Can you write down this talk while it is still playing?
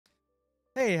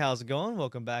Hey, how's it going?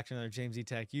 Welcome back to another James E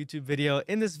Tech YouTube video.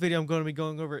 In this video, I'm going to be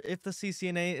going over if the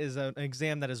CCNA is an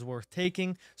exam that is worth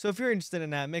taking. So if you're interested in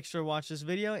that, make sure to watch this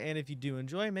video. And if you do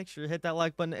enjoy, make sure to hit that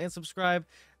like button and subscribe.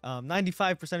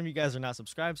 95% of you guys are not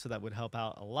subscribed, so that would help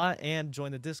out a lot. And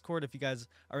join the Discord if you guys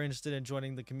are interested in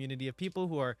joining the community of people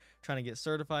who are trying to get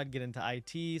certified, get into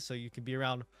IT, so you can be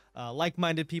around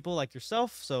like-minded people like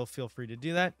yourself. So feel free to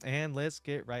do that. And let's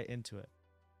get right into it.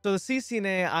 So the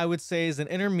CCNA, I would say, is an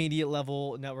intermediate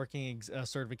level networking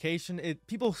certification.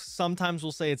 People sometimes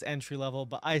will say it's entry level,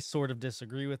 but I sort of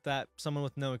disagree with that. Someone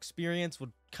with no experience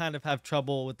would kind of have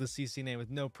trouble with the CCNA with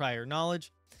no prior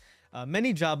knowledge.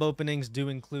 Many job openings do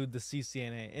include the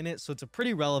CCNA in it, so it's a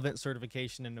pretty relevant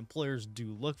certification, and employers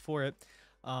do look for it.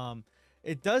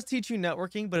 It does teach you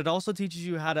networking, but it also teaches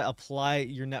you how to apply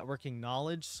your networking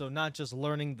knowledge. So not just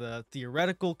learning the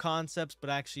theoretical concepts, but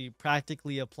actually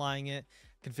practically applying it,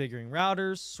 configuring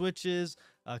routers, switches,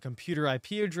 computer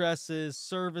IP addresses,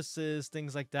 services,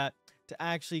 things like that, to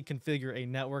actually configure a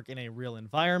network in a real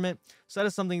environment. So that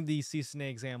is something the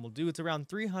CCNA exam will do. It's around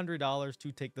 $300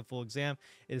 to take the full exam.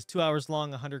 It is 2 hours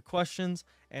long, 100 questions,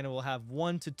 and it will have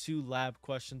 1 to 2 lab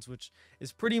questions, which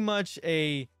is pretty much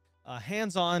a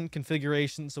hands-on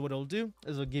configuration. So what it'll do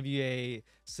is it'll give you a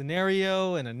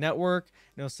scenario and a network,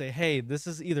 and it'll say, hey, this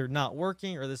is either not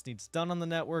working or this needs done on the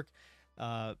network.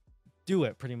 Do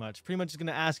it. Pretty much is going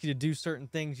to ask you to do certain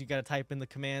things. You got to type in the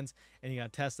commands and you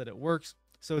got to test that it works.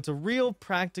 So it's a real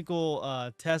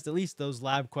practical test. At least those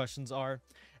lab questions are.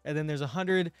 And then there's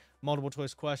 100 multiple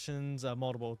choice questions,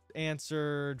 multiple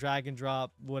answer, drag and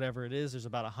drop, whatever it is. There's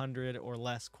about 100 or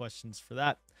less questions for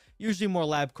that. Usually more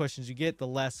lab questions you get, the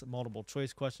less multiple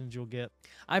choice questions you'll get.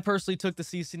 I personally took the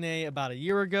CCNA about a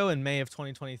year ago in May of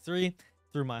 2023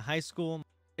 through my high school.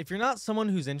 If you're not someone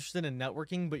who's interested in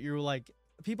networking, but you're like,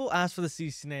 people ask for the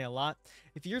CCNA a lot.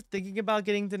 If you're thinking about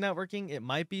getting into networking, it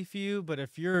might be for you, but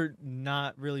if you're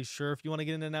not really sure if you want to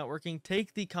get into networking,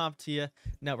 take the CompTIA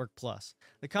Network Plus.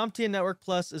 The CompTIA Network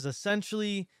Plus is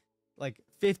essentially like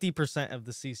 50% of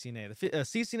the CCNA. The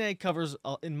CCNA covers,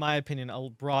 in my opinion, a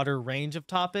broader range of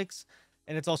topics,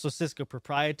 and it's also Cisco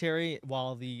proprietary,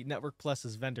 while the Network Plus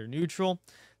is vendor neutral.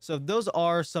 So those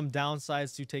are some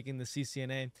downsides to taking the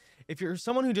CCNA. If you're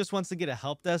someone who just wants to get a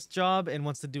help desk job and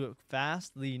wants to do it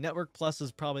fast, the Network Plus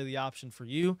is probably the option for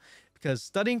you, because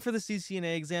studying for the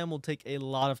CCNA exam will take a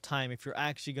lot of time if you're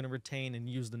actually going to retain and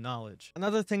use the knowledge.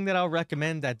 Another thing that I'll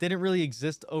recommend that didn't really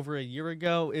exist over a year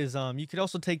ago is you could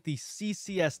also take the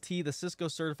CCST, the Cisco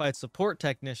Certified Support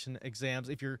Technician exams,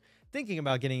 if you're thinking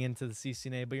about getting into the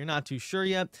CCNA, but you're not too sure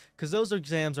yet, because those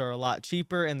exams are a lot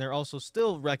cheaper and they're also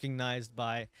still recognized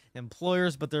by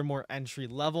employers, but they're more entry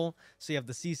level. So you have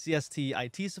the CCST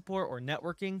IT support or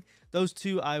networking. Those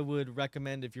two I would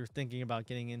recommend if you're thinking about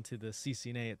getting into the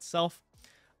CCNA itself.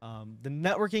 The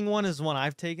networking one is one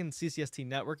I've taken, CCST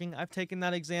networking. I've taken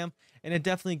that exam, and it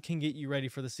definitely can get you ready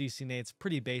for the CCNA. It's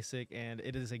pretty basic, and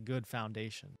it is a good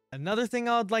foundation. Another thing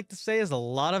I would like to say is a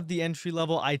lot of the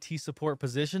entry-level IT support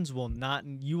positions you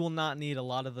will not need a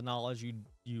lot of the knowledge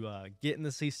you get in the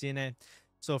CCNA.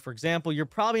 So for example, you're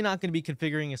probably not going to be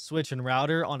configuring a switch and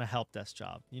router on a help desk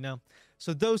job, you know?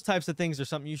 So those types of things are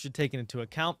something you should take into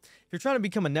account. If you're trying to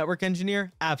become a network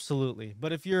engineer, absolutely.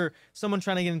 But if you're someone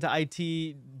trying to get into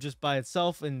IT just by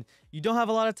itself and you don't have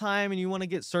a lot of time and you want to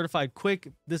get certified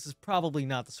quick, this is probably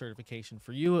not the certification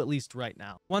for you, at least right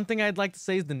now. One thing I'd like to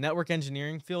say is the network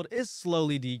engineering field is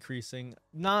slowly decreasing,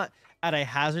 not at a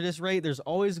hazardous rate. There's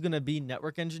always going to be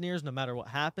network engineers no matter what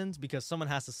happens, because someone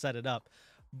has to set it up.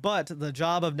 But the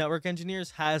job of network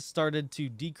engineers has started to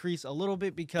decrease a little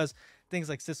bit because things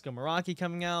like Cisco Meraki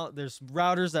coming out, there's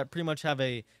routers that pretty much have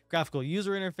a graphical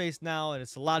user interface now, and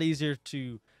it's a lot easier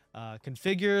to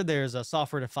configure. There's a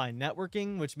software-defined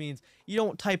networking, which means you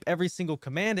don't type every single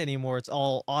command anymore. It's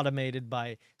all automated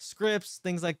by scripts,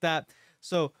 things like that.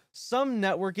 So some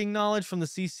networking knowledge from the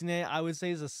CCNA, I would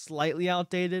say, is a slightly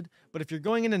outdated. But if you're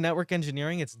going into network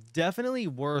engineering, it's definitely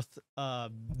worth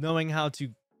knowing how to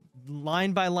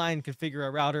line by line configure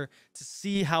a router, to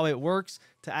see how it works,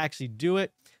 to actually do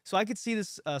it. So I could see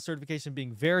this certification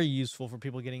being very useful for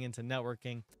people getting into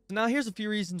networking. So now here's a few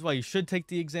reasons why you should take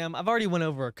the exam. I've already went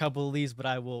over a couple of these, but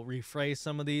I will rephrase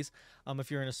some of these. If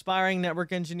you're an aspiring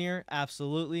network engineer,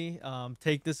 absolutely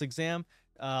take this exam.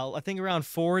 I think around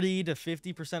 40 to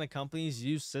 50% of companies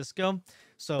use Cisco.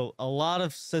 So a lot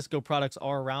of Cisco products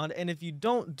are around. And if you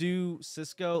don't do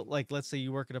Cisco, like let's say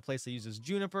you work at a place that uses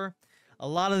Juniper, a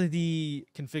lot of the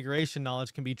configuration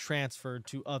knowledge can be transferred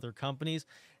to other companies.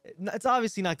 It's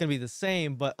obviously not going to be the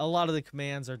same, but a lot of the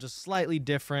commands are just slightly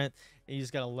different and you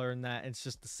just got to learn that. It's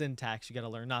just the syntax you got to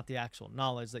learn, not the actual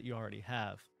knowledge that you already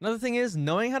have. Another thing is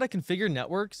knowing how to configure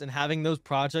networks and having those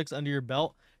projects under your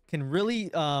belt can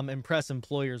really impress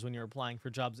employers when you're applying for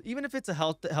jobs. Even if it's a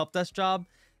help desk job,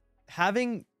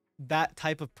 having that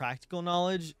type of practical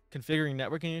knowledge configuring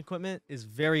networking equipment is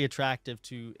very attractive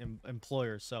to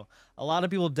employers. So a lot of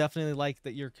people definitely like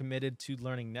that you're committed to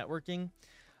learning networking.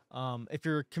 If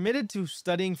you're committed to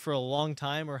studying for a long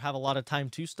time or have a lot of time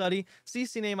to study,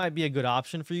 CCNA might be a good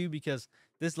option for you, because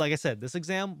this, like I said, this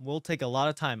exam will take a lot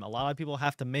of time. A lot of people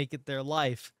have to make it their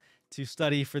life to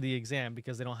study for the exam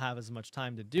because they don't have as much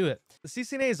time to do it. The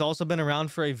CCNA has also been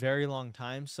around for a very long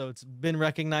time, so it's been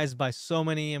recognized by so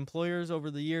many employers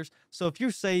over the years. So if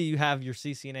you say you have your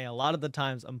CCNA, a lot of the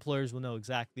times employers will know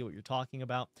exactly what you're talking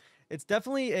about. It's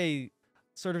definitely a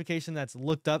certification that's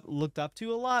looked up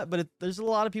to a lot, but there's a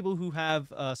lot of people who have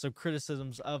some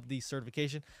criticisms of the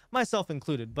certification, myself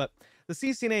included. But the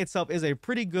CCNA itself is a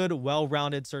pretty good,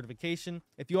 well-rounded certification.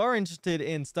 If you are interested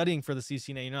in studying for the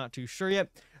CCNA, you're not too sure yet,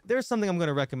 there's something I'm going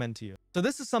to recommend to you. So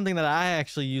this is something that I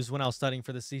actually used when I was studying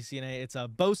for the CCNA. It's a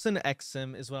Boson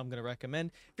XSIM is what I'm going to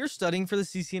recommend. If you're studying for the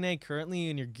CCNA currently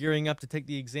and you're gearing up to take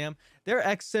the exam, their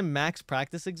XSIM Max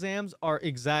practice exams are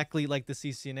exactly like the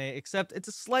CCNA, except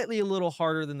it's a little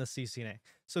harder than the CCNA.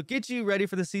 So get you ready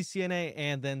for the CCNA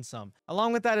and then some.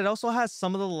 Along with that, it also has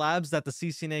some of the labs that the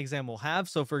CCNA exam will have.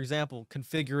 So for example,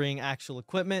 configuring actual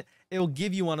equipment, it will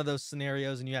give you one of those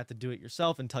scenarios and you have to do it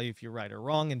yourself and tell you if you're right or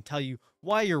wrong and tell you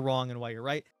why you're wrong and why you're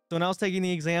right. So when I was taking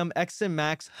the exam, XSIM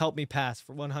Max helped me pass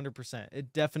for 100%.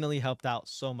 It definitely helped out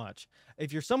so much.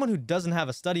 If you're someone who doesn't have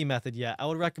a study method yet, I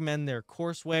would recommend their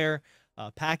courseware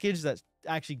package that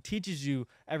actually teaches you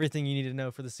everything you need to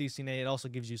know for the CCNA. It also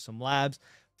gives you some labs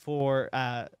for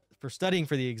studying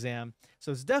for the exam.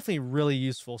 So it's definitely really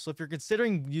useful. So if you're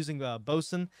considering using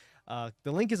Boson,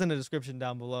 the link is in the description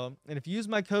down below. And if you use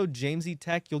my code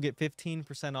JamesETech, you'll get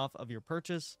 15% off of your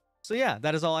purchase. So yeah,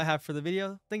 that is all I have for the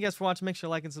video. Thank you guys for watching. Make sure to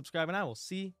like and subscribe, and I will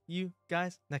see you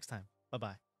guys next time.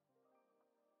 Bye-bye.